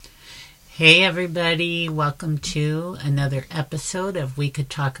Hey everybody, welcome to another episode of We Could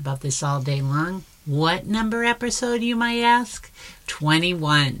Talk About This All Day Long. What number episode, you might ask?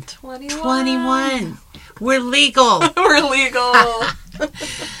 21. 21. We're legal. We're legal.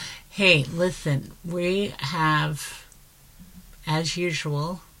 Hey, listen, we have, as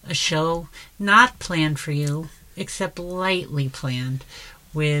usual, a show not planned for you, except lightly planned,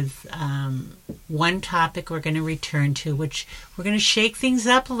 with one topic we're going to return to, which we're going to shake things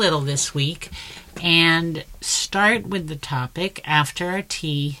up a little this week and start with the topic after our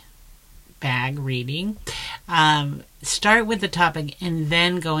tea bag reading. Start with the topic and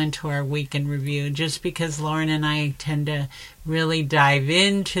then go into our weekend review, just because Lauren and I tend to really dive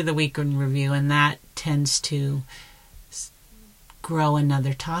into the weekend review, and that tends to grow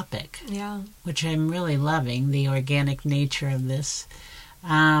another topic. Yeah. Which I'm really loving, the organic nature of this.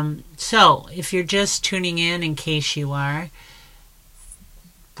 So, if you're just tuning in case you are,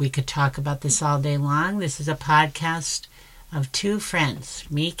 we could talk about this all day long. This is a podcast of two friends,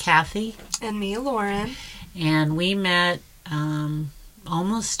 me, Kathy. And me, Lauren. And we met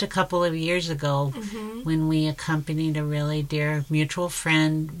almost a couple of years ago when we accompanied a really dear mutual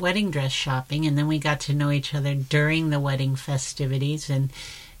friend wedding dress shopping. And then we got to know each other during the wedding festivities. And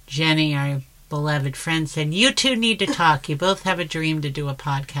Jenny, our beloved friend, said, you two need to talk. You both have a dream to do a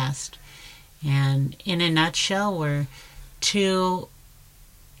podcast. And in a nutshell, we're two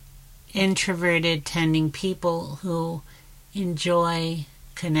introverted, tending people who enjoy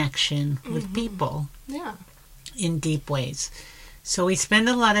connection with people in deep ways. So we spend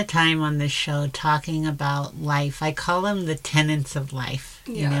a lot of time on this show talking about life. I call them the tenets of life.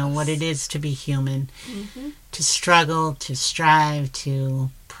 Yes. You know, what it is to be human, to struggle, to strive,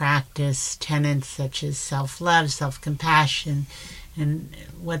 to practice tenets such as self-love, self-compassion, and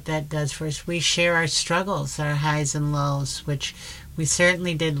what that does for us. We share our struggles, our highs and lows, which we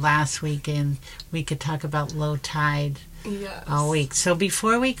certainly did last week, and we could talk about low tide all week. So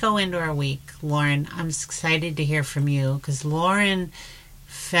before we go into our week, Lauren, I'm excited to hear from you, because Lauren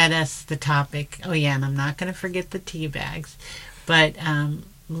fed us the topic. Oh yeah, and I'm not going to forget the tea bags, but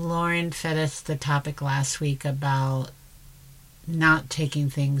Lauren fed us the topic last week about not taking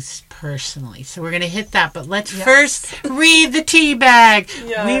things personally. So we're going to hit that, but let's first read the tea bag.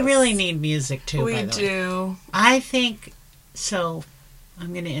 Yes. We really need music too, by the way. We do. I think, so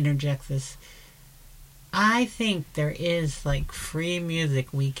I'm going to interject this. I think there is like free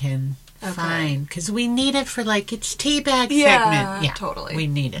music we can find, because we need it for like it's tea bag segment. Yeah, totally. We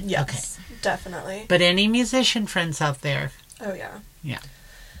need it. Yes, definitely. But any musician friends out there? Oh yeah. Yeah.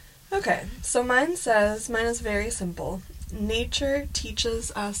 Okay, so mine is very simple. Nature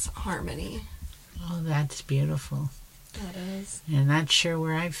teaches us harmony. Oh, that's beautiful. That is. And that's sure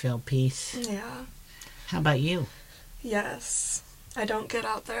where I feel peace. Yeah. How about you? Yes. I don't get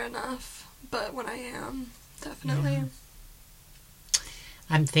out there enough, but when I am, definitely. Yeah.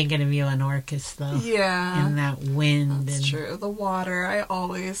 I'm thinking of you on Orcas, though. Yeah. And that wind. That's true. The water. I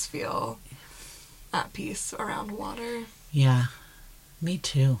always feel at peace around water. Yeah. Me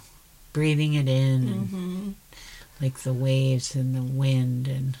too. Breathing it in. Like the waves and the wind.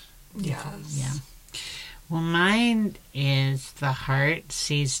 And yes. Yeah. Well, mine is the heart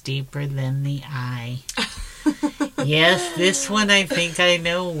sees deeper than the eye. Yes, this one I think I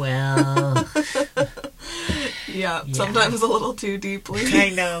know well. Yeah, sometimes a little too deeply. I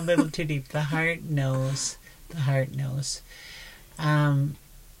know, a little too deep. The heart knows. The heart knows.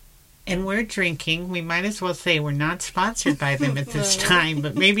 And we're drinking. We might as well say we're not sponsored by them at this time,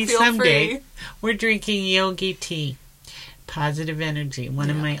 but maybe someday. Free. We're drinking Yogi tea. Positive Energy, one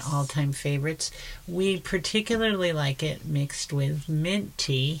of my all-time favorites. We particularly like it mixed with mint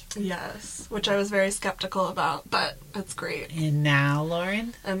tea. Yes, which I was very skeptical about, but it's great. And now,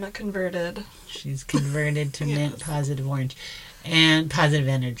 Lauren? I'm a converted. She's converted to mint Positive Orange. And Positive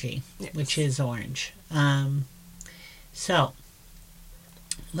Energy, which is orange. So,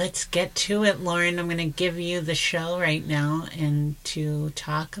 let's get to it, Lauren. I'm going to give you the show right now and to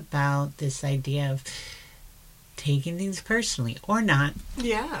talk about this idea of taking things personally, or not.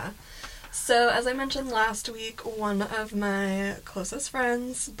 Yeah. So, as I mentioned last week, one of my closest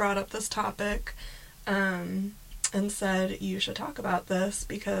friends brought up this topic and said, you should talk about this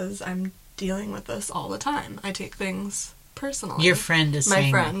because I'm dealing with this all the time. I take things personally. Your friend is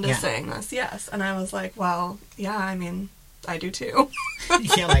saying My friend is saying this, yes. And I was like, well, yeah, I mean, I do too.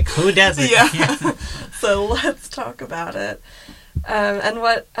 Yeah, like, who doesn't? Yeah. So, let's talk about it. And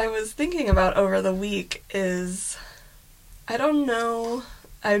what I was thinking about over the week is, I don't know,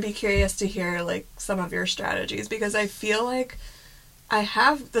 I would be curious to hear, like, some of your strategies, because I feel like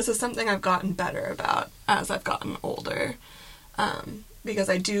this is something I've gotten better about as I've gotten older. because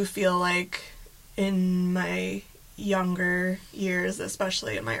I do feel like in my younger years,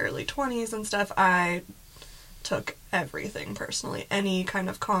 especially in my early 20s and stuff, I took everything personally. Any kind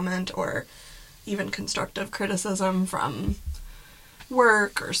of comment or even constructive criticism from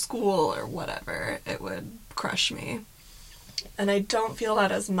work or school or whatever, it would crush me. And I don't feel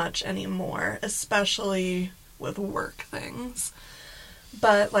that as much anymore, especially with work things.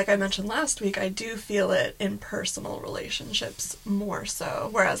 But like I mentioned last week, I do feel it in personal relationships more so,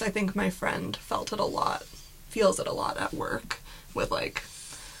 whereas I think my friend feels it a lot at work with like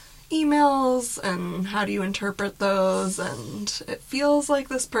emails and how do you interpret those, and it feels like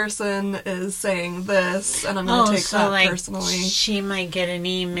this person is saying this and I'm going to take that like personally. She might get an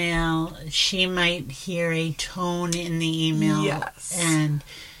email, she might hear a tone in the email, yes, and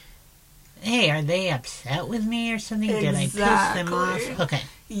hey, are they upset with me or something? Exactly. Did I piss them off? Okay.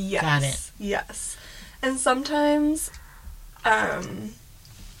 Yes. Got it. Yes. And sometimes, I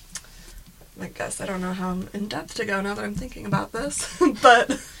guess I don't know how in depth to go now that I'm thinking about this,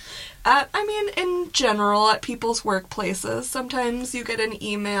 but in general, at people's workplaces, sometimes you get an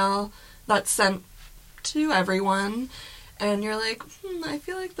email that's sent to everyone, and you're like, I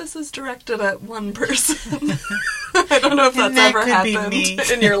feel like this is directed at one person. I don't know if that's ever happened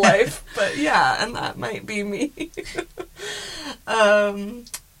in your life, but yeah, and that might be me. And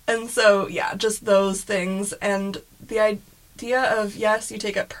so, yeah, just those things, and the idea of, yes, you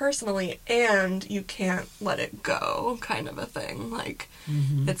take it personally, and you can't let it go, kind of a thing. Like,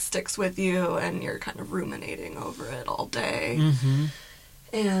 it sticks with you, and you're kind of ruminating over it all day,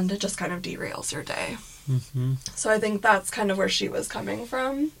 and it just kind of derails your day. So I think that's kind of where she was coming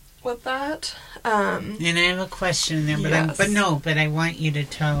from with that. And I have a question there, but yes. But I want you to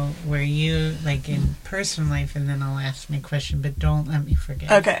tell where you, like in personal life, and then I'll ask my question, but don't let me forget.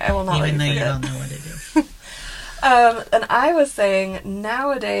 Okay, I will not let you forget. Even though you don't know what it is. And I was saying,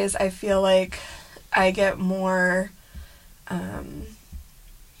 nowadays I feel like I get more, I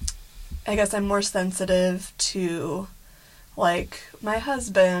guess I'm more sensitive to, like, my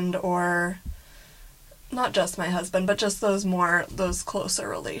husband, or not just my husband, but just those closer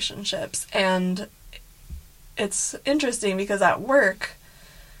relationships. And it's interesting because at work,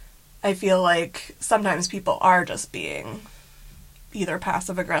 I feel like sometimes people are just being either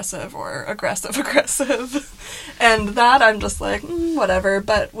passive-aggressive or aggressive-aggressive. And that I'm just like, whatever.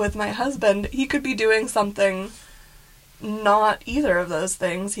 But with my husband, he could be doing something not either of those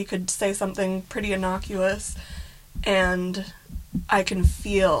things. He could say something pretty innocuous, and I can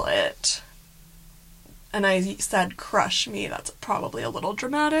feel it. And I said crush me. That's probably a little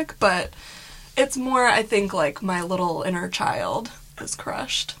dramatic, but it's more, I think, like my little inner child is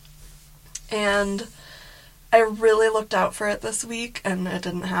crushed. And I really looked out for it this week, and it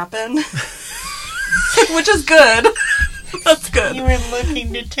didn't happen. Which is good. That's good. You were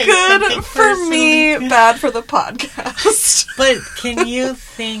looking to take good something for me, bad for the podcast. But can you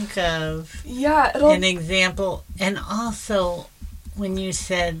think of an example? And also, when you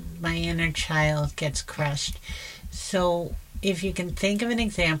said my inner child gets crushed, so if you can think of an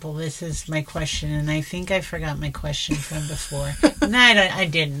example, this is my question, and I think I forgot my question from before. No, I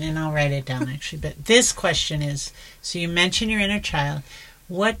didn't, and I'll write it down actually. But this question is, so you mentioned your inner child.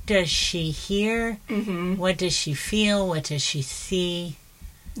 What does she hear? What does she feel? What does she see?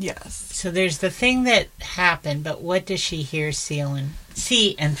 Yes. So there's the thing that happened, but what does she hear, see,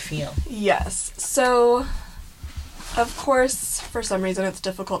 and feel? Yes. So, of course, for some reason it's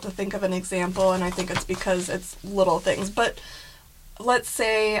difficult to think of an example, and I think it's because it's little things. But let's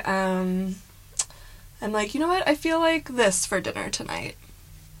say I'm like, you know what? I feel like this for dinner tonight.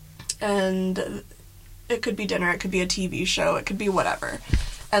 And it could be dinner, it could be a TV show, it could be whatever.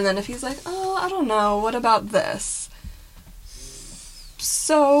 And then if he's like, oh, I don't know, what about this?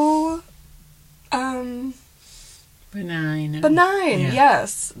 So, benign, yeah.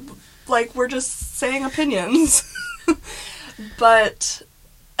 Yes. Like, we're just saying opinions.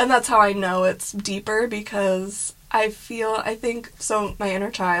 And that's how I know it's deeper, because I think, so my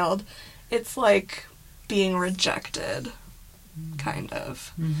inner child, it's like being rejected, kind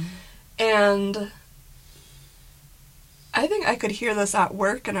of. And I think I could hear this at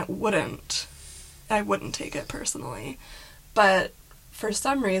work, and I wouldn't take it personally. But for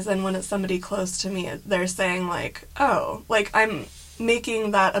some reason, when it's somebody close to me, they're saying, like, oh, like, I'm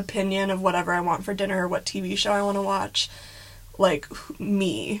making that opinion of whatever I want for dinner or what TV show I want to watch, like,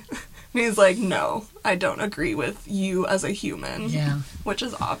 me. And he's like, no, I don't agree with you as a human. Yeah. Which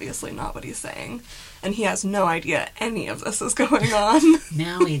is obviously not what he's saying. And he has no idea any of this is going on.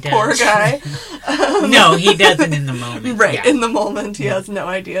 Now he does. Poor guy. No, he doesn't in the moment. Right, in the moment he has no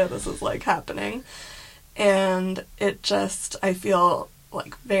idea this is, like, happening. And it just, I feel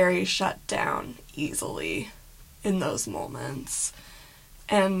like very shut down easily in those moments.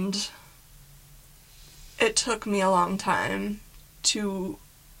 And it took me a long time to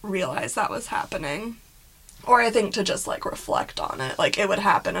realize that was happening. Or I think to just, like, reflect on it. Like, it would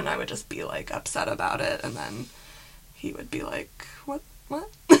happen and I would just be, like, upset about it. And then he would be like, what?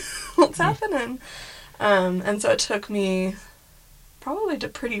 What's happening? And so it took me probably to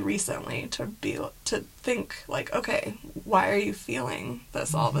pretty recently to think, like, okay, why are you feeling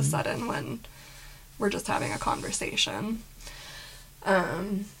this all of a sudden when we're just having a conversation?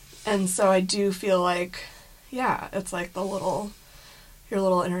 And so I do feel like, yeah, it's like your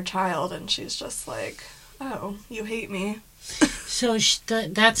little inner child, and she's just like, oh, you hate me. So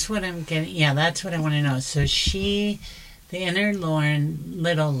that's what I'm getting. Yeah, that's what I want to know. So the inner Lauren,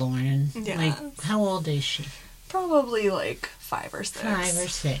 little Lauren, yes. like, how old is she? Probably like 5 or 6. 5 or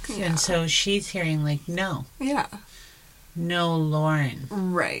 6. Yeah. And so she's hearing, like, no. Yeah. No, Lauren.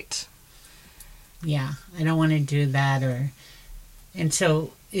 Right. Yeah, I don't want to do that. And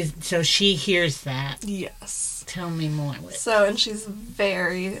so she hears that. Yes. Tell me more. So, and she's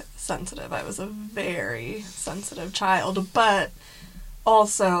very sensitive. I was a very sensitive child, but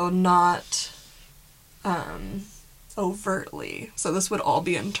also not overtly. So this would all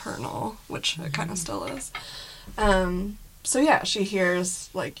be internal, which it kind of still is. So yeah, she hears,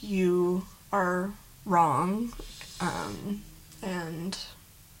 like, you are wrong, and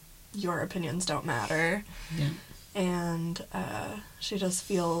your opinions don't matter. Yeah. And she just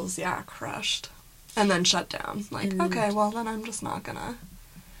feels, crushed. And then shut down. Like, okay, well, then I'm just not gonna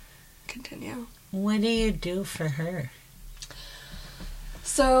continue. What do you do for her?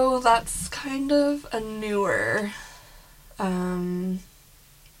 So that's kind of a newer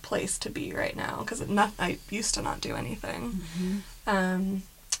place to be right now, because I used to not do anything. And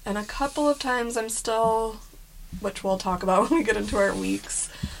a couple of times I'm still, which we'll talk about when we get into our weeks,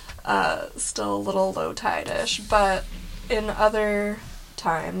 still a little low-tide-ish, but in other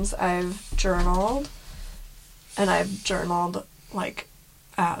times I've journaled, and I've journaled, like,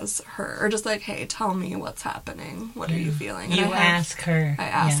 as her, or just like, hey, tell me what's happening, what are you feeling? And I ask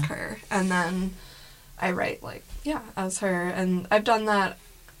her, and then I write, like, as her, and I've done that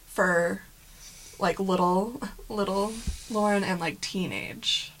for, like, little Lauren, and, like,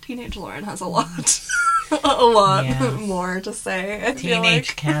 teenage Lauren has a lot more to say. I feel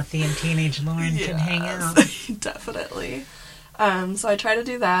like Kathy and teenage Lauren can hang out. Definitely. So I try to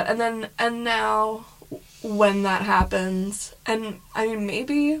do that, and now when that happens, and I mean,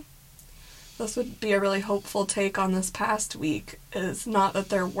 maybe this would be a really hopeful take on this past week, is not that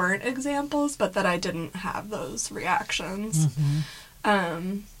there weren't examples, but that I didn't have those reactions.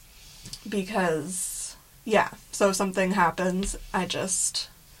 Because, so if something happens, I just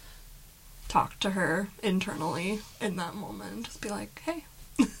talk to her internally in that moment. Just be like, hey,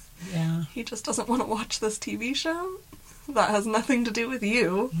 he just doesn't want to watch this TV show. That has nothing to do with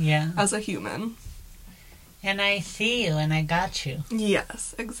you as a human. And I see you, and I got you.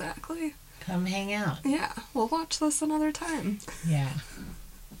 Yes, exactly. Come hang out. Yeah, we'll watch this another time. Yeah.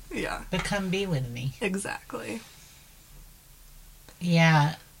 Yeah. But come be with me. Exactly.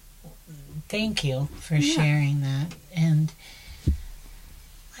 Yeah. Thank you for sharing that. And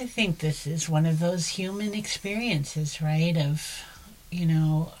I think this is one of those human experiences, right? Of,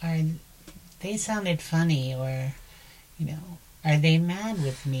 they sounded funny, or, are they mad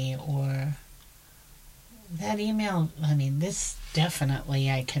with me? Or that email, I mean, this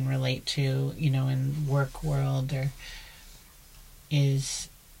definitely I can relate to, in work world, or is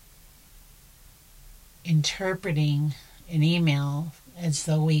interpreting an email as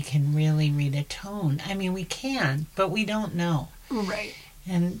though we can really read a tone. I mean, we can, but we don't know. Right.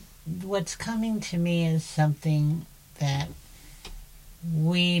 And what's coming to me is something that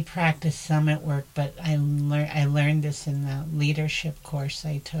we practice some at work, but I learned this in the leadership course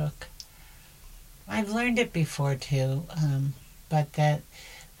I took. I've learned it before too, but that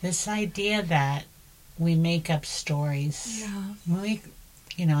this idea that we make up stories. Yeah.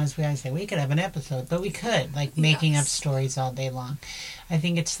 As we always say, we could have an episode, but we could, like, making up stories all day long. I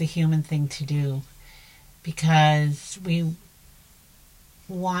think it's the human thing to do, because we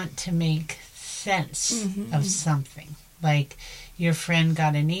want to make sense of something. Like, your friend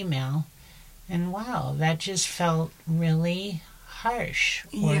got an email, and wow, that just felt really harsh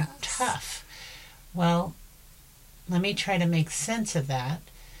or tough. Well, let me try to make sense of that.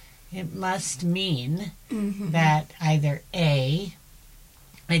 It must mean that either A,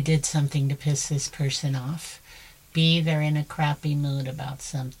 I did something to piss this person off. B, they're in a crappy mood about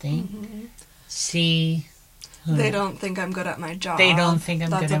something. C, They don't think I'm good at my job. They don't think I'm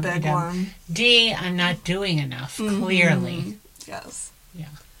good at my job. That's a big one. D, I'm not doing enough, clearly. Yes. Yeah.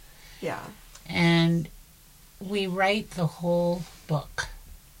 Yeah. And we write the whole book.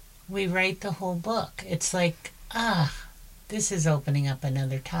 It's like, this is opening up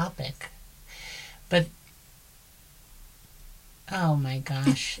another topic. But, oh my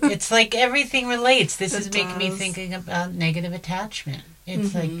gosh. It's like everything relates. This is making me thinking about negative attachment.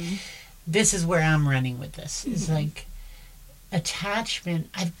 It's like, this is where I'm running with this. It's like, attachment,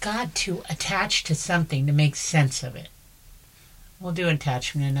 I've got to attach to something to make sense of it. We'll do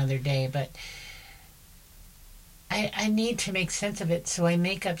attachment another day, but I need to make sense of it, so I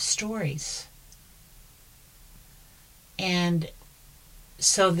make up stories. And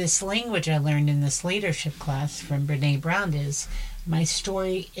so this language I learned in this leadership class from Brene Brown is, my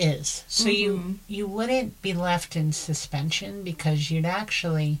story is. So you wouldn't be left in suspension, because you'd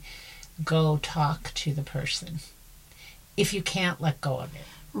actually go talk to the person if you can't let go of it.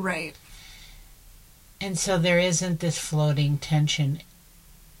 Right. And so there isn't this floating tension.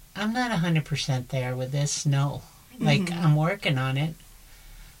 I'm not 100% there with this, no. Like, I'm working on it.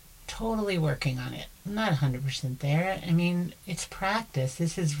 Totally working on it. I'm not 100% there. I mean, it's practice.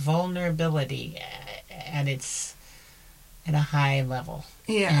 This is vulnerability at a high level.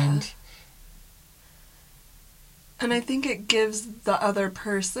 Yeah. And I think it gives the other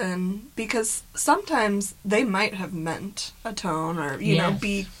person, because sometimes they might have meant a tone or, you know,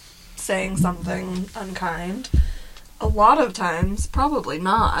 be saying something unkind. A lot of times, probably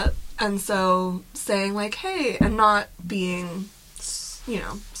not. And so saying like, hey, and not being, you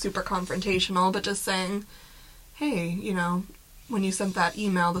know, super confrontational, but just saying, hey, you know, when you sent that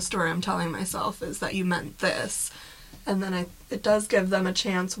email, the story I'm telling myself is that you meant this. And then it does give them a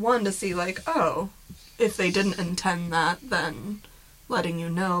chance, one, to see like, oh, if they didn't intend that, then letting you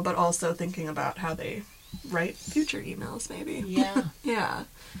know, but also thinking about how they write future emails, maybe. Yeah. Yeah.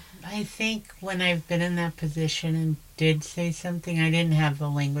 I think when I've been in that position and did say something, I didn't have the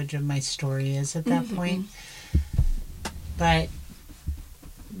language of my story is at that point. But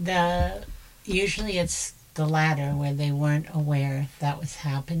usually it's the latter, where they weren't aware that was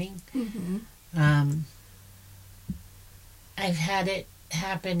happening. I've had it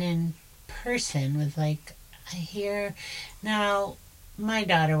happen in person with, like, I hear, now my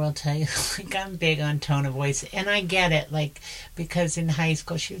daughter will tell you, like, I'm big on tone of voice, and I get it, like, because in high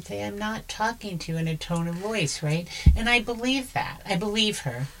school she would say, I'm not talking to you in a tone of voice, right? And I believe that. I believe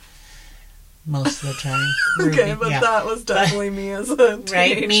her most of the time. Okay, but that was definitely me as a teenager.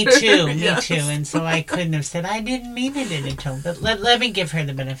 Right, me too, me too. And so I couldn't have said, I didn't mean it in a tone, but let me give her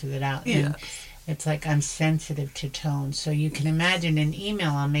the benefit of the doubt. And it's like, I'm sensitive to tone. So you can imagine in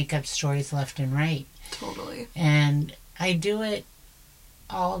email, I'll make up stories left and right. Totally. And I do it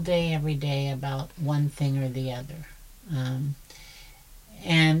all day, every day, about one thing or the other.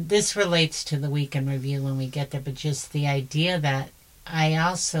 And this relates to the weekend review when we get there, but just the idea that I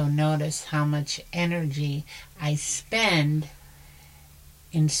also notice how much energy I spend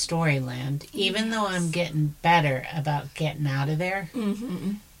in Storyland, even though I'm getting better about getting out of there.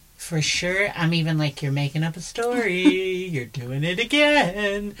 For sure, I'm even like, you're making up a story, you're doing it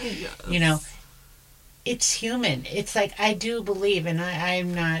again. You know, it's human. It's like, I do believe, and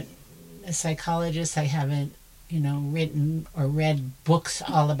I'm not a psychologist, I haven't, you know, written or read books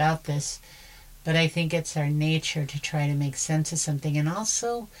all about this, but I think it's our nature to try to make sense of something. And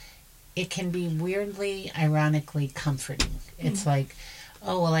also, it can be weirdly, ironically comforting. It's like,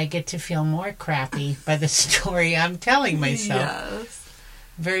 oh, well, I get to feel more crappy by the story I'm telling myself.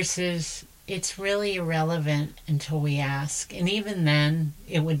 Versus, it's really irrelevant until we ask. And even then,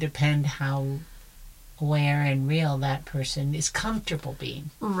 it would depend how aware and real that person is comfortable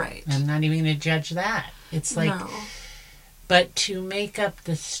being. Right. I'm not even going to judge that. It's like, but to make up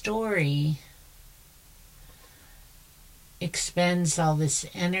the story expends all this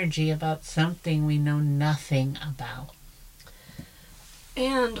energy about something we know nothing about.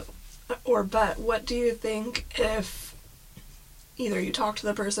 And, but what do you think if either you talk to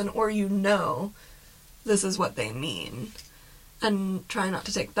the person or you know this is what they mean, and try not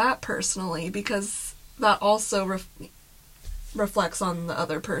to take that personally, because that also reflects on the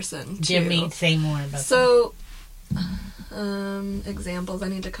other person too. Say more about that. So, examples. I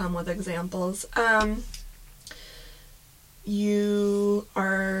need to come with examples. You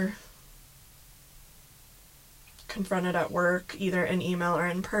are confronted at work, either in email or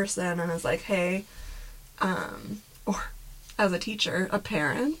in person, and is like, hey, or as a teacher, a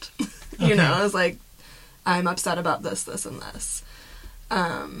parent, you know, is like, I'm upset about this, this, and this.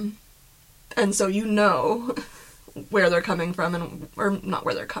 And so you know where they're coming from, or not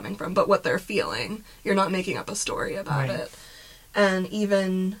where they're coming from, but what they're feeling. You're not making up a story about it. And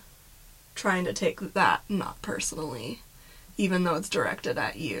even trying to take that not personally, even though it's directed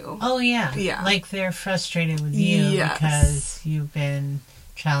at you. Oh, yeah. Yeah. Like they're frustrated with you because you've been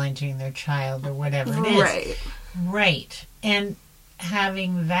challenging their child or whatever it is. Right. Right. And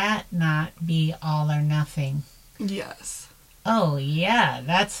having that not be all or nothing. Yes. Oh, yeah.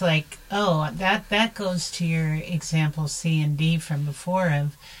 That's like, that goes to your example C and D from before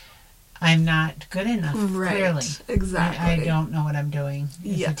of I'm not good enough, clearly. Exactly. I don't know what I'm doing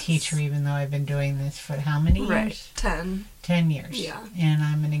as a teacher, even though I've been doing this for how many years? Right. 10. 10 years. Yeah. And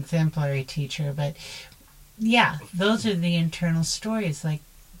I'm an exemplary teacher. But, yeah, those are the internal stories. Like,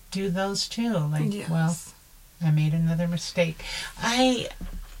 do those too. Like, well, I made another mistake.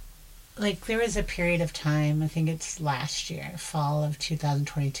 There was a period of time, I think it's last year, fall of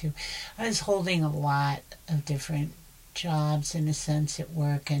 2022, I was holding a lot of different jobs, in a sense, at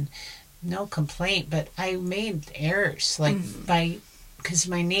work, and no complaint, but I made errors, because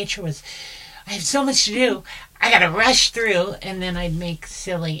my nature was, I have so much to do, I gotta rush through, and then I'd make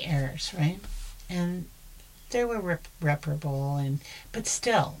silly errors, right? And they were reparable, but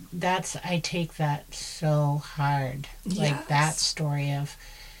still, I take that so hard. Like that story of,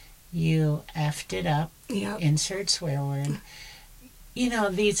 you effed it up, insert swear word. You know,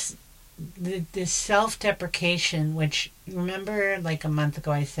 this self-deprecation, which, remember, like a month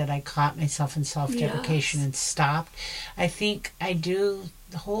ago I said I caught myself in self-deprecation and stopped. I think I do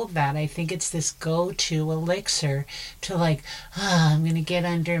hold that. I think it's this go-to elixir to I'm going to get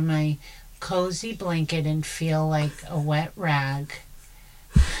under my cozy blanket and feel like a wet rag.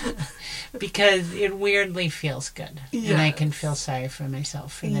 Because it weirdly feels good. And I can feel sorry for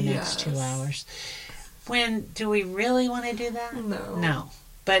myself for the next 2 hours. Do we really want to do that? No.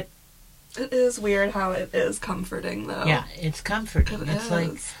 But it is weird how it is comforting, though. Yeah, it's comforting. It's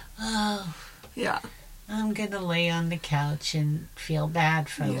like, yeah, I'm going to lay on the couch and feel bad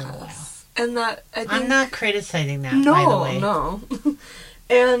for a little while. And that, I'm not criticizing that, by the way. No.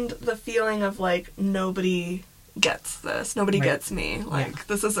 And the feeling of, nobody gets this. Nobody gets me.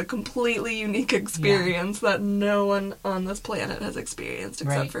 This is a completely unique experience that no one on this planet has experienced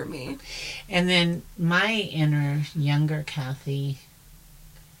except for me. And then my inner younger Kathy,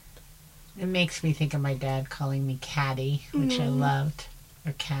 it makes me think of my dad calling me Catty, which I loved,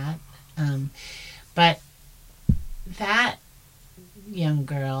 or Cat. But that young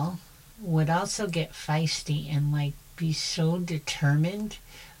girl would also get feisty and be so determined.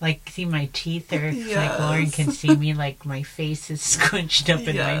 See, my teeth are, like Lauren can see me, my face is squinched up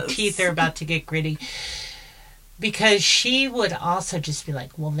and my teeth are about to get gritty. Because she would also just be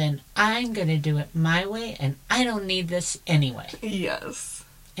like, well, then I'm going to do it my way and I don't need this anyway. Yes.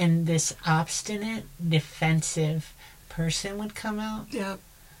 And this obstinate, defensive person would come out. Yep.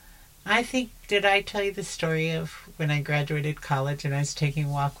 I think, did I tell you the story of when I graduated college and I was taking a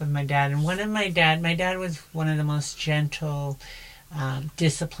walk with my dad? And my dad was one of the most gentle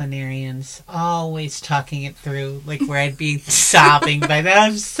disciplinarians, always talking it through, where I'd be sobbing by that,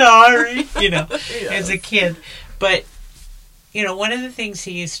 I'm sorry, as a kid. But, one of the things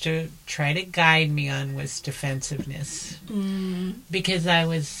he used to try to guide me on was defensiveness. Because I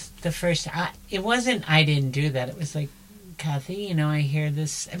was the first, it wasn't I didn't do that, it was like, Kathy, I hear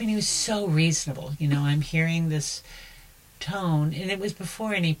this, he was so reasonable, I'm hearing this tone, and it was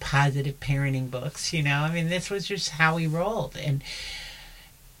before any positive parenting books, this was just how we rolled, and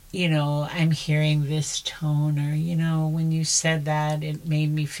I'm hearing this tone, or when you said that, it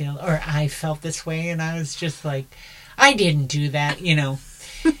made me feel, or I felt this way, and I was just like, I didn't do that,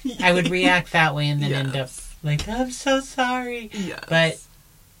 I would react that way and then end up I'm so sorry. But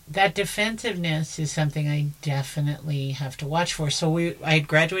that defensiveness is something I definitely have to watch for. So I had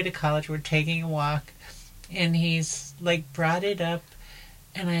graduated college, we're taking a walk, and he's brought it up,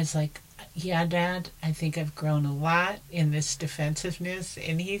 and I was like, yeah, Dad, I think I've grown a lot in this defensiveness.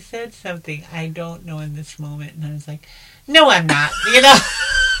 And he said something I don't know in this moment, and I was like, no, I'm not,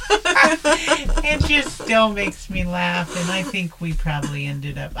 It just still makes me laugh, and I think we probably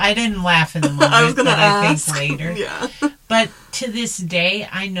ended up, I didn't laugh in the moment, I think later. Yeah. But to this day,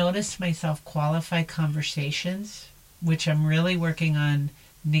 I notice myself qualify conversations, which I'm really working on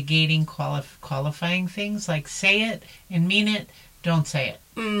negating qualifying things, say it and mean it, don't say it.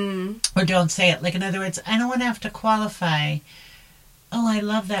 Or don't say it. In other words, I don't want to have to qualify, oh, I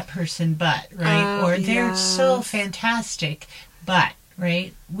love that person, but, right? Or they're so fantastic, but,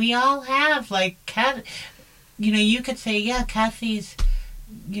 right? We all have, you could say, yeah, Kathy's,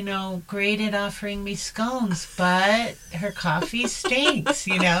 great at offering me scones, but her coffee stinks,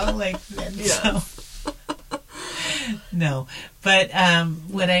 So No, but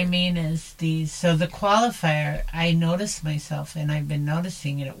what I mean is so the qualifier, I notice myself, and I've been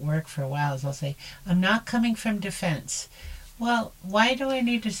noticing it at work for a while, is I'll say, I'm not coming from defense. Well, why do I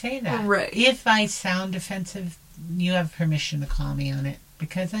need to say that? Right. If I sound defensive, you have permission to call me on it,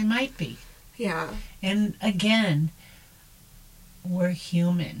 because I might be. Yeah. And again, we're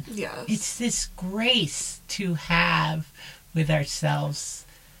human. Yes. It's this grace to have with ourselves.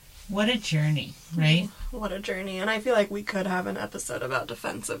 What a journey, right? What a journey. And I feel like we could have an episode about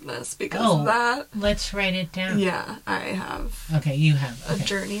defensiveness because that... Let's write it down. Yeah, I have. Okay, you have. A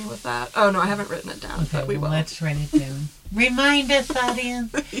journey with that. Oh, no, I haven't written it down, but we will. Let's write it down. Remind us,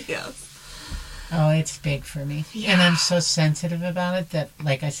 audience. Yes. Oh, it's big for me. Yeah. And I'm so sensitive about it that,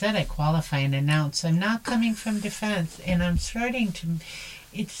 like I said, I qualify and announce I'm not coming from defense. And I'm starting to...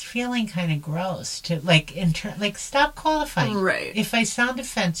 It's feeling kind of gross to, stop qualifying. Right. If I sound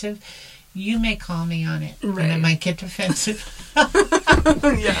offensive, you may call me on it. Right. And I might get defensive.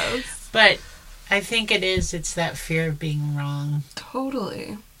 Yes. But I think it's that fear of being wrong.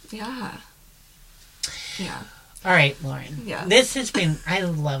 Totally. Yeah. Yeah. All right, Lauren. Yeah. This has been, I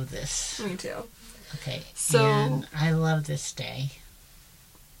love this. Me too. Okay. So. And I love this day.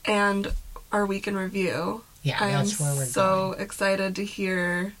 And our week in review. Yeah, that's where we're going. I'm so excited to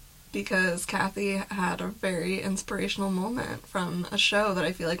hear because Kathy had a very inspirational moment from a show that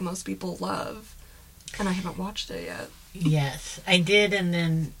I feel like most people love. And I haven't watched it yet. Yes, I did, and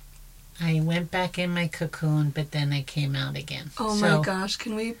then I went back in my cocoon, but then I came out again. Oh my gosh,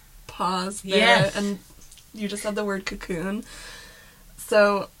 can we pause there? Yes. And you just said the word cocoon.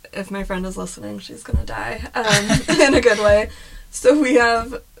 So, if my friend is listening, she's gonna die. In a good way. So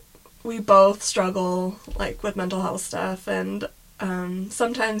we both struggle, with mental health stuff, and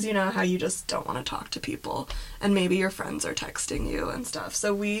sometimes you know how you just don't want to talk to people, and maybe your friends are texting you and stuff. So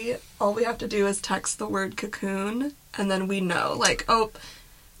all we have to do is text the word cocoon, and then we know, oh,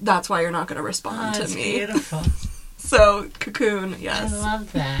 that's why you're not going to respond to me. Beautiful. So, cocoon, yes. I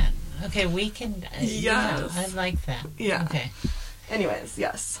love that. Okay, we can... Yes. Yeah, I like that. Yeah. Okay. Anyways,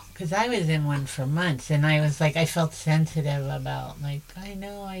 yes. Because I was in one for months, and I was I felt sensitive about, I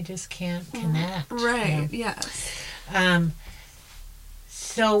know I just can't connect. Right, yes.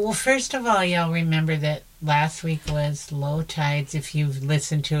 So, first of all, y'all remember that last week was low tides, if you've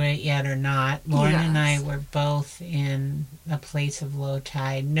listened to it yet or not. Lauren and I were both in a place of low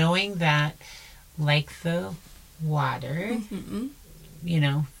tide, knowing that, like the water,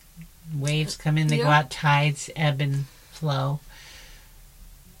 waves come in, they go out, tides ebb and flow.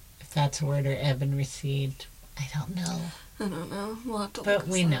 That's a word, or ebb and recede. I don't know. I don't know. We'll have to look. But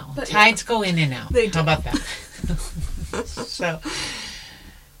we know. But tides go in and out. They do. How about that? So,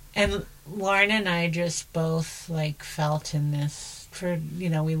 and Lauren and I just both felt in this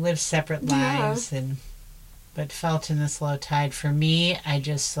we live separate lives but felt in this low tide. For me, I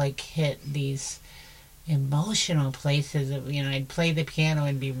just hit these emotional places of, I'd play the piano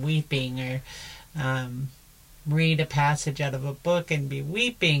and be weeping, or read a passage out of a book and be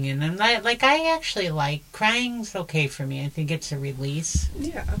weeping, and I'm I actually crying's okay for me. I think it's a release.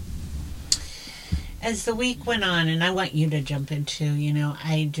 Yeah. As the week went on, and I want you to jump into,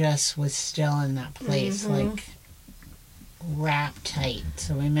 I just was still in that place, wrapped tight.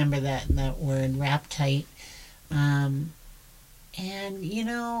 So remember that word, wrapped tight. And,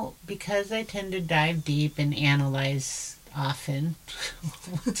 because I tend to dive deep and analyze often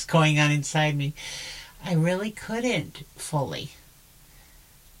what's going on inside me, I really couldn't fully.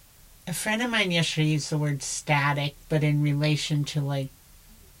 A friend of mine yesterday used the word static, but in relation to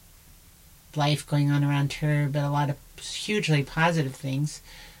life going on around her, but a lot of hugely positive things,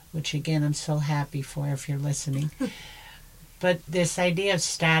 which again I'm so happy for if you're listening. But this idea of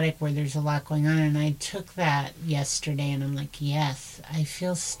static where there's a lot going on, and I took that yesterday and I'm yes, I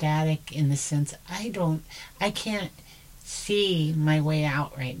feel static in the sense I can't see my way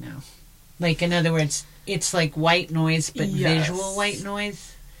out right now. In other words, it's white noise, but visual white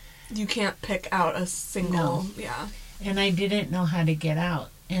noise. You can't pick out a single... No. Yeah. And I didn't know how to get out.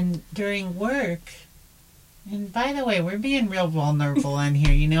 And during work, and by the way, we're being real vulnerable on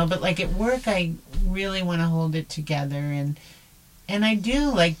here, but at work, I really want to hold it together. And I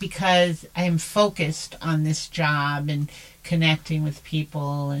do, because I'm focused on this job and connecting with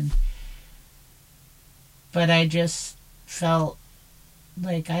people. But I just felt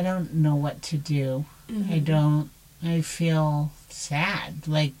I don't know what to do. Mm-hmm. I feel sad,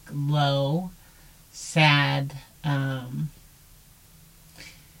 low, sad, and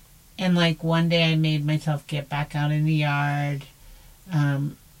one day I made myself get back out in the yard.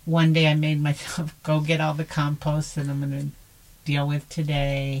 One day I made myself go get all the compost that I'm going to deal with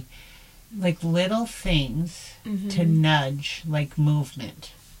today. like little things to nudge, like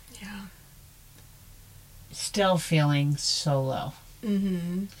movement. Yeah. Still feeling so low.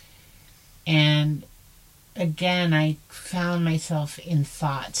 And again, I found myself in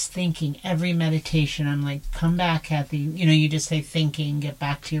thoughts, thinking. Every meditation, I'm like, come back, Kathy. You just say thinking, get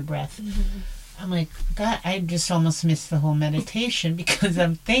back to your breath. I'm like, God, I just almost missed the whole meditation because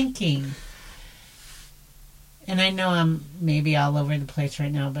I'm thinking. And I know I'm maybe all over the place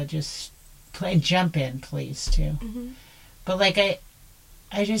right now, but just jump in, please, too. But like,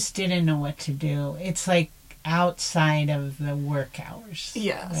 I just didn't know what to do. It's like outside of the work hours.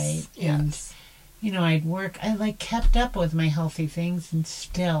 Yes. Right? Yes. And, I'd work, I like kept up with my healthy things, and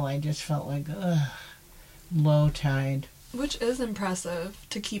still I just felt like, low tide. Which is impressive,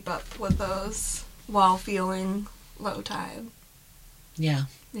 to keep up with those while feeling low tide. Yeah.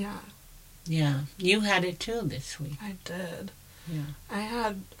 Yeah. Yeah. You had it too this week. I did.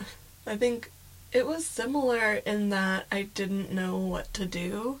 Yeah. I think it was similar in that I didn't know what to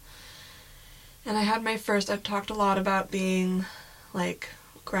do. And I had I've talked a lot about being, like,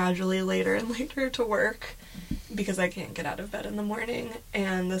 gradually later and later to work because I can't get out of bed in the morning.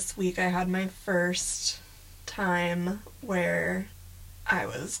 And this week I had my first time where I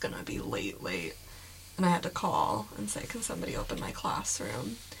was gonna be late. And I had to call and say, can somebody open my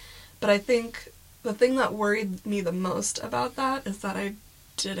classroom? But I think the thing that worried me the most about that is that I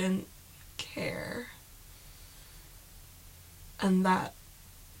didn't care. And that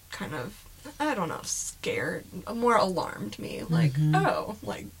kind of, I don't know, scared, more alarmed me. Like,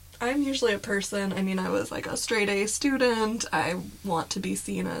 I'm usually a person, I was like a straight A student. I want to be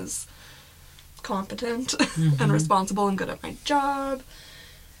seen as competent and responsible and good at my job.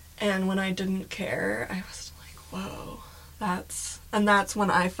 And when I didn't care, I was like, whoa, that's when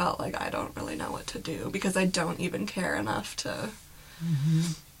I felt like I don't really know what to do because I don't even care enough to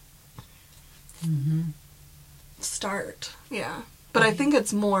start. Yeah. But I think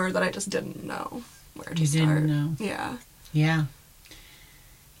it's more that I just didn't know where to start. You didn't know. Yeah. Yeah.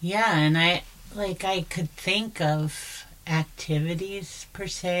 Yeah, and I could think of activities per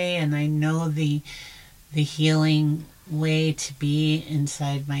se, and I know the healing way to be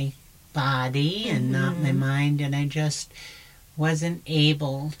inside my body and not my mind, and I just wasn't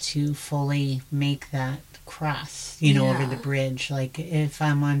able to fully make that cross, over the bridge. Like if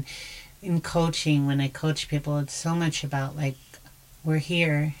I'm in coaching, when I coach people, it's so much about like, we're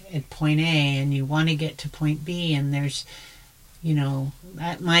here at point A and you want to get to point B, and there's,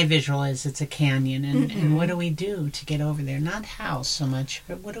 my visual is it's a canyon, and what do we do to get over there? Not how so much,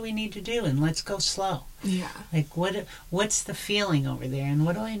 but what do we need to do? And let's go slow. Yeah. Like what's the feeling over there, and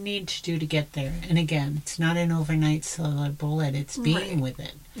what do I need to do to get there? And again, it's not an overnight silver bullet, it's being with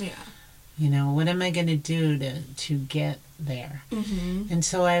it. Yeah. What am I going to do to get there? And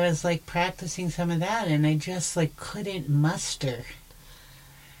so I was like practicing some of that, and I just like couldn't muster.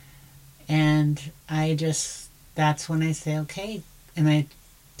 And that's when I say, okay, and I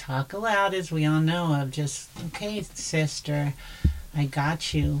talk aloud, as we all know, of just, okay, sister, I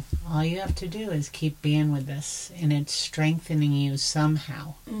got you. All you have to do is keep being with this, and it's strengthening you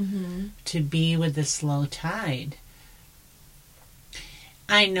somehow to be with this low tide.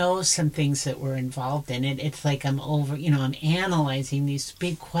 I know some things that were involved in it. It's like I'm I'm analyzing these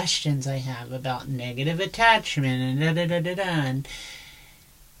big questions I have about negative attachment and da-da-da-da-da,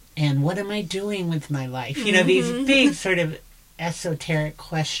 and what am I doing with my life? These big sort of esoteric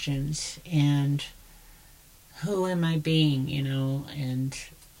questions, and who am I being, and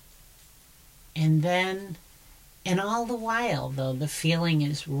all the while, though, the feeling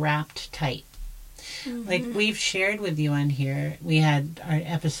is wrapped tight. Like we've shared with you on here, we had our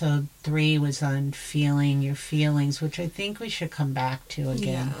episode 3 was on feeling your feelings, which I think we should come back to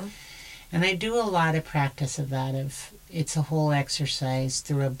again. Yeah. And I do a lot of practice of that. It's a whole exercise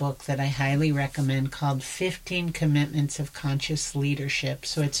through a book that I highly recommend called 15 Commitments of Conscious Leadership.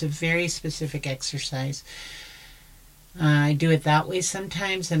 So it's a very specific exercise. I do it that way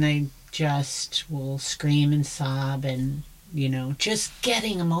sometimes, and I just will scream and sob and, just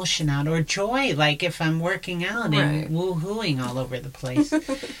getting emotion out, or joy, like if I'm working out and woo-hooing all over the place.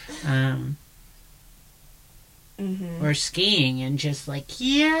 Or skiing and just like,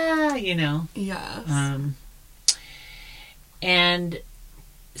 yeah. Yes. And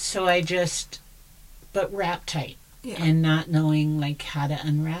so I but wrap tight and not knowing like how to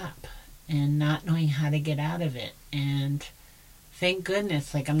unwrap and not knowing how to get out of it. And thank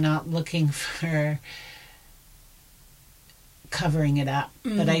goodness, like I'm not looking for covering it up.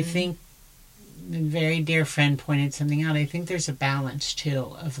 But I think a very dear friend pointed something out. I think there's a balance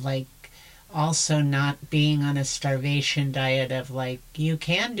too of like, also not being on a starvation diet of like, you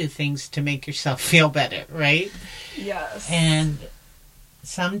can do things to make yourself feel better, right? Yes. And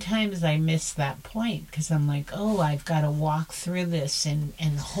sometimes I miss that point because I'm like, oh, I've got to walk through this and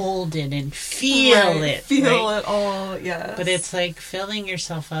hold it and feel it. Feel it all, yes. But it's like filling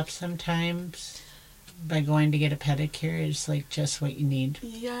yourself up sometimes by going to get a pedicure is like just what you need.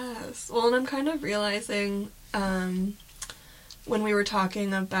 Yes. Well, and I'm kind of realizing when we were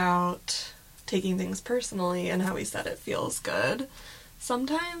talking about taking things personally and how we said it feels good,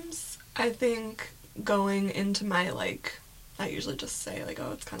 sometimes I think going into my, like, I usually just say, like,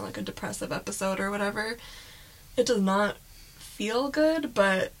 oh, it's kind of like a depressive episode or whatever. It does not feel good,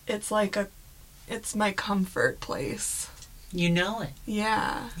 but it's like it's my comfort place. You know it.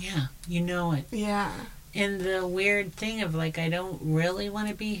 Yeah. Yeah, you know it. Yeah. And the weird thing of, like, I don't really want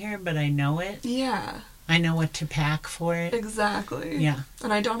to be here, but I know it. Yeah. I know what to pack for it. Exactly. Yeah.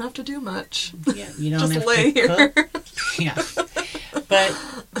 And I don't have to do much. Yeah, you don't just have lay to here. cook. Yeah. But,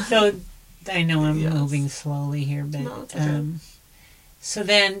 so, I know I'm Yes. moving slowly here, but, no, it's okay. So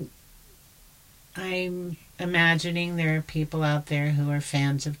then, I'm imagining there are people out there who are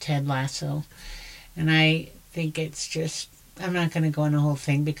fans of Ted Lasso, and I think it's just, I'm not going to go on the whole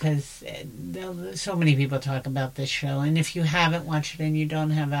thing because so many people talk about this show, and if you haven't watched it and you don't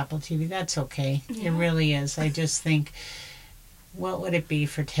have Apple TV, that's okay. Yeah. It really is. I just think, what would it be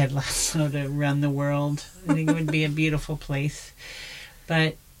for Ted Lasso to run the world? I think it would be a beautiful place.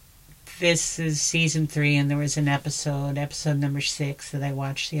 But this is season 3, and there was an episode number 6, that I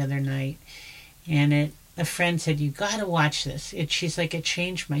watched the other night, and a friend said, you got to watch this. She's like, it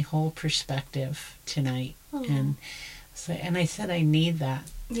changed my whole perspective tonight. Oh. And I said, I need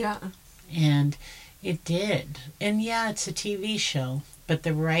that. Yeah. And it did. And yeah, it's a TV show, but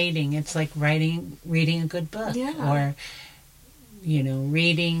the writing, it's like reading a good book. Yeah. Or,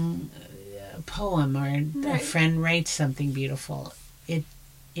 reading a poem, or a friend writes something beautiful.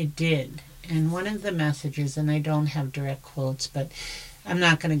 It did. And one of the messages, and I don't have direct quotes, but I'm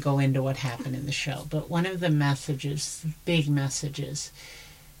not going to go into what happened in the show, but one of the messages, big messages,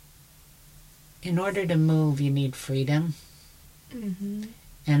 in order to move, you need freedom. Mm-hmm.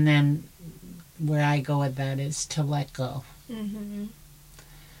 And then where I go with that is to let go. Mm-hmm.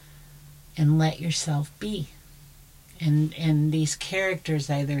 And let yourself be. And these characters,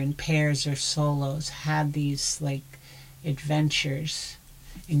 either in pairs or solos, had these, like, adventures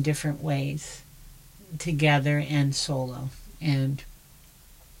in different ways, together and solo. And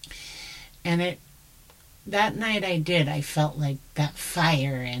that night I felt like that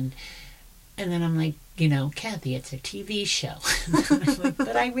fire, and then I'm like, Kathy, it's a TV show. Like,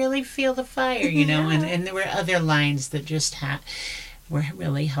 but I really feel the fire, Yeah. and there were other lines that just were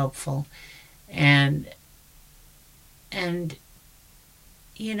really helpful. And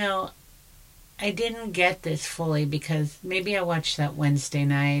I didn't get this fully because maybe I watched that Wednesday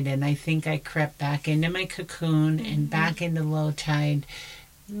night, and I think I crept back into my cocoon and back into low tide.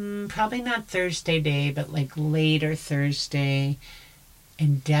 Probably not Thursday day, but like later Thursday,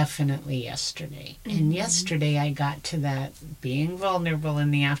 and definitely yesterday. And yesterday I got to that being vulnerable in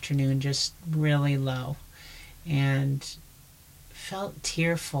the afternoon, just really low, and felt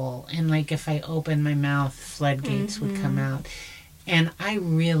tearful. And like if I opened my mouth, floodgates would come out. And I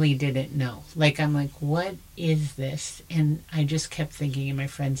really didn't know. Like, I'm like, what is this? And I just kept thinking, and my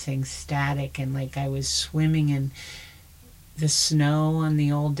friend saying static, and like I was swimming in the snow on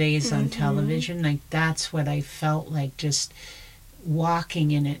the old days on television. Like, that's what I felt like, just walking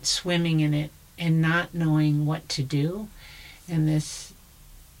in it, swimming in it, and not knowing what to do. And this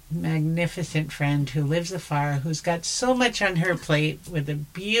magnificent friend who lives afar, who's got so much on her plate with a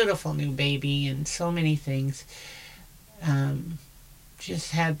beautiful new baby and so many things,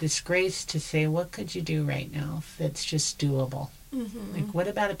 just had this grace to say, what could you do right now that's just doable? Like, what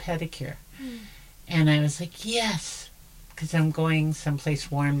about a pedicure? And I was like, yes, because I'm going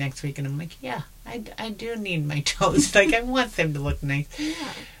someplace warm next week, and I'm like, yeah, I do need my toes. Like, I want them to look nice.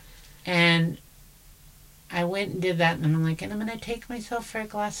 Yeah. And I went and did that, and I'm like, and I'm going to take myself for a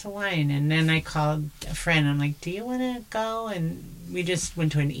glass of wine. And then I called a friend. I'm like, do you want to go? And we just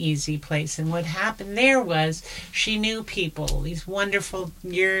went to an easy place. And what happened there was she knew people, these wonderful,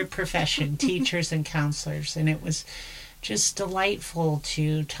 your profession, teachers and counselors. And it was just delightful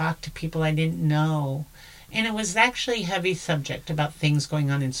to talk to people I didn't know. And it was actually a heavy subject about things going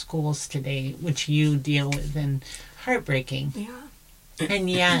on in schools today, which you deal with, and heartbreaking. Yeah. And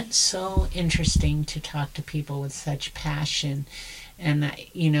yet so interesting to talk to people with such passion, and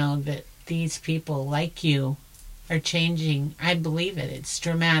that these people like you are changing. I believe it. It's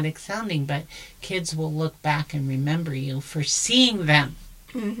dramatic sounding, but kids will look back and remember you for seeing them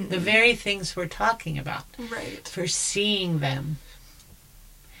Mm-hmm. The very things we're talking about. Right. For seeing them.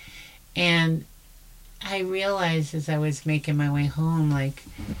 And I realized as I was making my way home, like,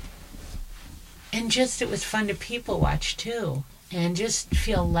 and just it was fun to people watch too. And just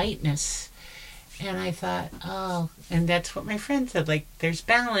feel lightness. And I thought, oh, and that's what my friend said, like, there's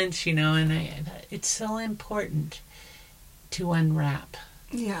balance, and I thought, it's so important to unwrap.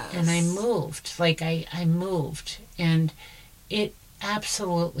 Yes. And I moved, like, I moved, and it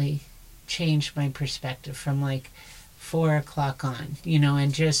absolutely changed my perspective from, like, 4 o'clock on,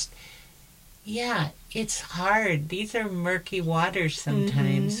 and just, yeah, it's hard. These are murky waters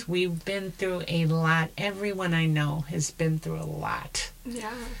sometimes. Mm-hmm. We've been through a lot. Everyone I know has been through a lot.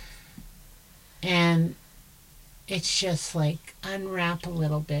 Yeah. And it's just like unwrap a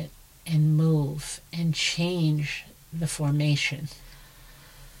little bit and move and change the formation.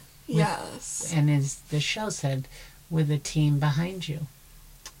 Yes. And as the show said, with a team behind you.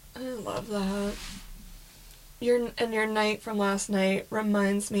 I love that. Your night from last night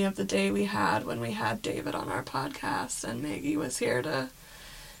reminds me of the day we had when we had David on our podcast and Maggie was here to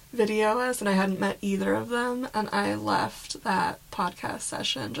video us, and I hadn't met either of them, and I left that podcast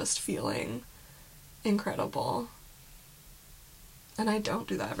session just feeling incredible. And I don't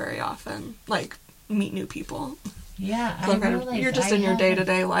do that very often, like meet new people. Yeah, you're just in your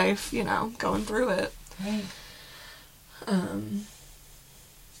day-to-day life, going through it. Right.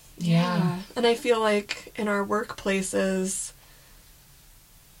 Yeah. And I feel like in our workplaces,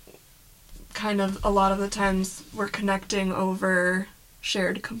 kind of a lot of the times we're connecting over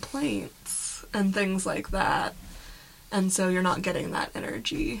shared complaints and things like that. And so you're not getting that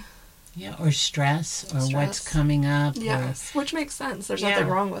energy. Yeah, or stress, or what's coming up. Yes, which makes sense. There's nothing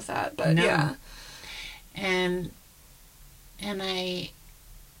wrong with that, but yeah. And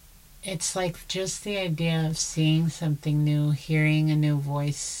it's like just the idea of seeing something new, hearing a new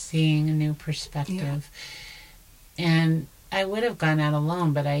voice, seeing a new perspective. Yeah. And I would have gone out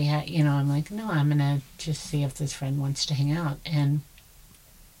alone, but I had, I'm like, no, I'm going to just see if this friend wants to hang out. And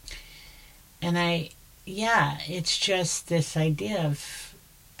it's just this idea of,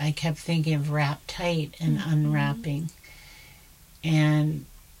 I kept thinking of wrap tight and unwrapping. And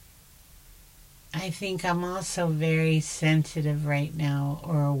I think I'm also very sensitive right now,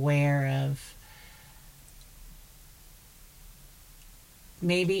 or aware of,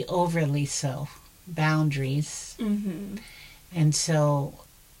 maybe overly so, boundaries. Mm-hmm. And so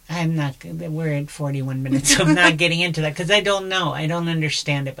we're at 41 minutes, so I'm not getting into that because I don't know. I don't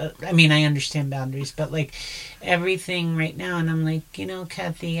understand it. But I mean, I understand boundaries, but like everything right now, and I'm like,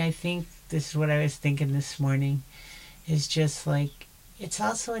 Kathy, I think this is what I was thinking this morning, is just like, it's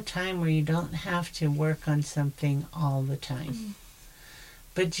also a time where you don't have to work on something all the time,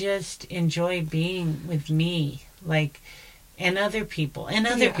 but just enjoy being with me, like, and other people,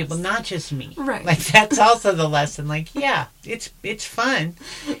 not just me. Right. Like, that's also the lesson. Like, yeah, it's fun.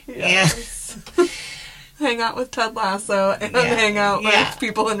 Yes. Hang out with Ted Lasso and hang out with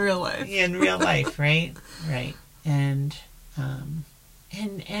people in real life. In real life, right? Right. And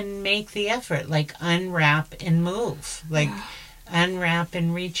make the effort, like, unwrap and move. Like, unwrap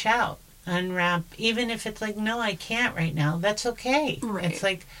and reach out. Unwrap, even if it's like, no, I can't right now, that's okay. Right. It's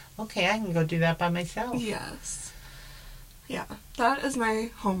like, okay, I can go do that by myself. Yes. Yeah, that is my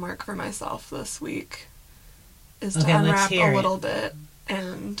homework for myself this week, is to unwrap a little bit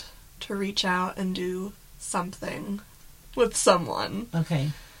and to reach out and do something with someone. Okay.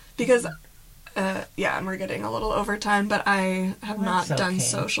 Because, and we're getting a little overtime, but I have not done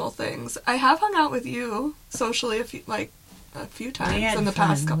social things. I have hung out with you socially a few times in the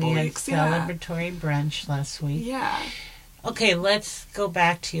past couple weeks. We had celebratory brunch last week. Yeah. Okay, let's go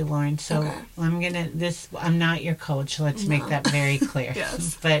back to you, Lauren. So I'm not your coach. Let's make that very clear.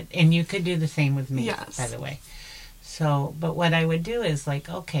 Yes. And you could do the same with me, yes, by the way. So, but what I would do is like,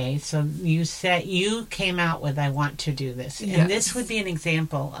 okay, so you came out with, I want to do this. And this would be an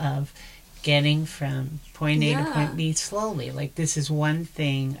example of getting from point A to point B slowly. Like, this is one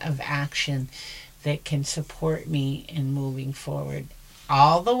thing of action that can support me in moving forward.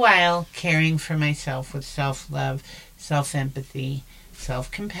 All the while caring for myself with self-love, self-empathy,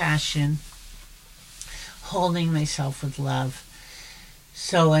 self-compassion, holding myself with love.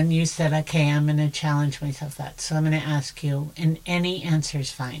 So, and you said, okay, I'm going to challenge myself that. So I'm going to ask you, and any answer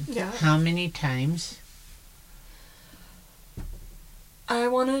is fine. Yeah. How many times? I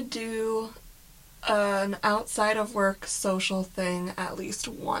want to do an outside of work social thing at least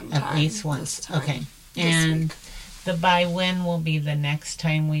one time. At least once. Okay. And the by when will be the next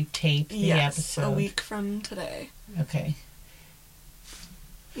time we tape the episode? A week from today. Okay.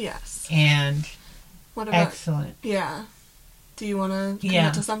 Yes. And what about, excellent. Yeah. Do you want to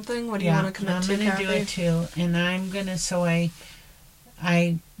commit to something? What do you want to commit to, I'm going to do it too. And I'm going to, so I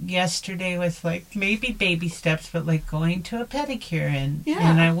yesterday was like maybe baby steps, but like going to a pedicure. And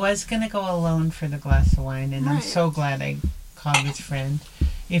I was going to go alone for the glass of wine. And I'm so glad I called this friend.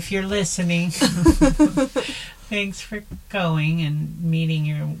 If you're listening, thanks for going and meeting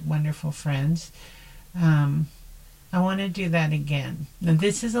your wonderful friends. I want to do that again. Now,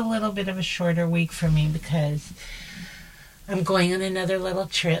 this is a little bit of a shorter week for me because I'm going on another little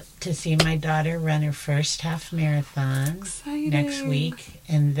trip to see my daughter run her first half marathon next week.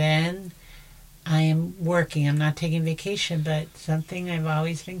 And then I am working. I'm not taking vacation, but something I've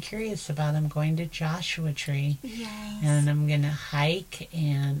always been curious about. I'm going to Joshua Tree. Yes. And I'm going to hike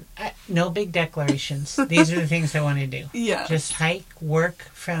and no big declarations. These are the things I want to do. Yeah. Just hike, work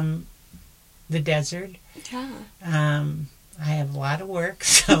from the desert. Yeah. I have a lot of work,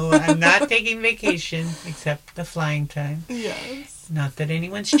 so I'm not taking vacation except the flying time. Yes. Not that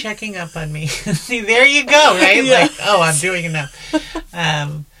anyone's checking up on me. See, there you go, right? Yeah. Like, oh, I'm doing enough.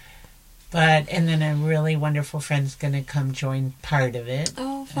 And then a really wonderful friend's going to come join part of it.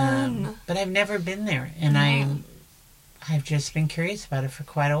 Oh, fun. But I've never been there, and I've just been curious about it for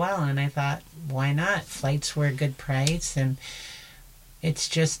quite a while, and I thought, why not? Flights were a good price, and it's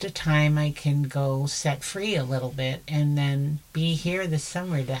just a time I can go set free a little bit and then be here this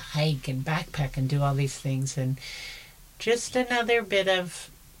summer to hike and backpack and do all these things. And just another bit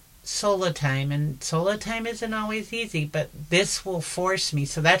of solo time. And solo time isn't always easy, but this will force me.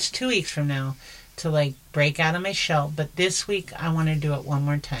 So that's 2 weeks from now to like break out of my shell. But this week I want to do it one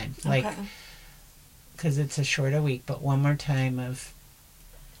more time. Like, because it's a shorter week, but one more time of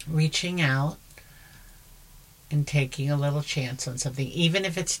reaching out and taking a little chance on something, even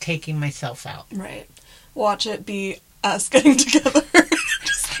if it's taking myself out. Right. Watch it be us getting together.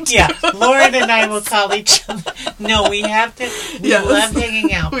 Yeah, Lauren and I will call each other. No, we have to. We love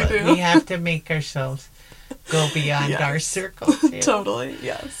hanging out, but we have to make ourselves go beyond our circle. Too. Totally,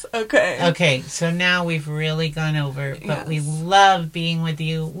 yes. Okay, so now we've really gone over, but we love being with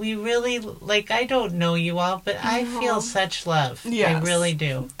you. We really, like, I don't know you all, but I feel such love. Yes, I really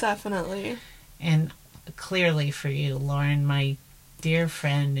do. Definitely. And clearly for you, Lauren, my dear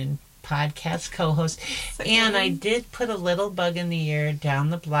friend and podcast co-host. And I did put a little bug in the ear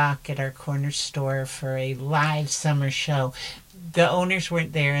down the block at our corner store for a live summer show. The owners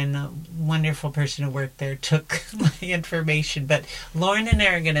weren't there, and a wonderful person who worked there took my information. But Lauren and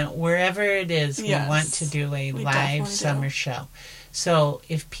I are going to, wherever it is, we want to do a live summer show. So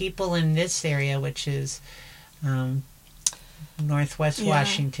if people in this area, which is Northwest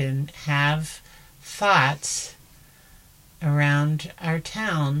Washington, have thoughts around our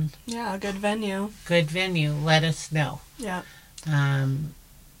town, a good venue, let us know.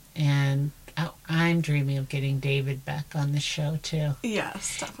 And I'm dreaming of getting David back on the show too.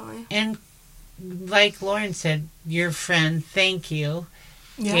 Yes, definitely. And like Lauren said, your friend, thank you,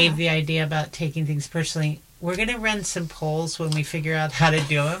 gave the idea about taking things personally. We're going to run some polls when we figure out how to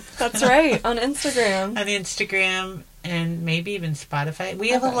do them. That's right, on Instagram. And maybe even Spotify. We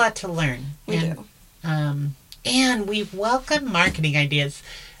have a lot to learn. We do. And we welcome marketing ideas.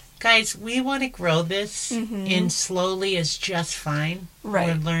 Guys, we want to grow this, and slowly is just fine. Right.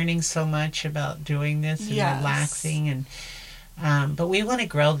 We're learning so much about doing this and relaxing, and but we want to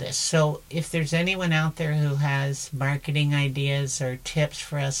grow this. So if there's anyone out there who has marketing ideas or tips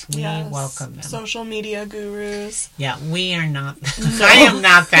for us, we welcome them. Social media gurus. Yeah, we are not. No. I am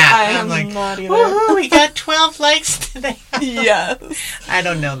not that. I'm like, not either. Woohoo, we got 12 likes today. Yes. I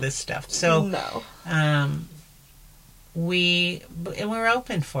don't know this stuff. So no. We're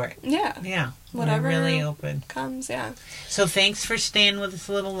open for it. Yeah. Whatever we're really open. Comes, So thanks for staying with us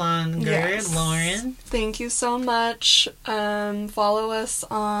a little longer, Lauren. Thank you so much. Follow us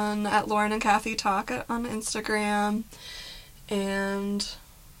at Lauren and Kathy Talk on Instagram. And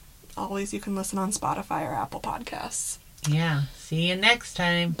always you can listen on Spotify or Apple Podcasts. Yeah. See you next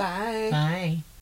time. Bye. Bye.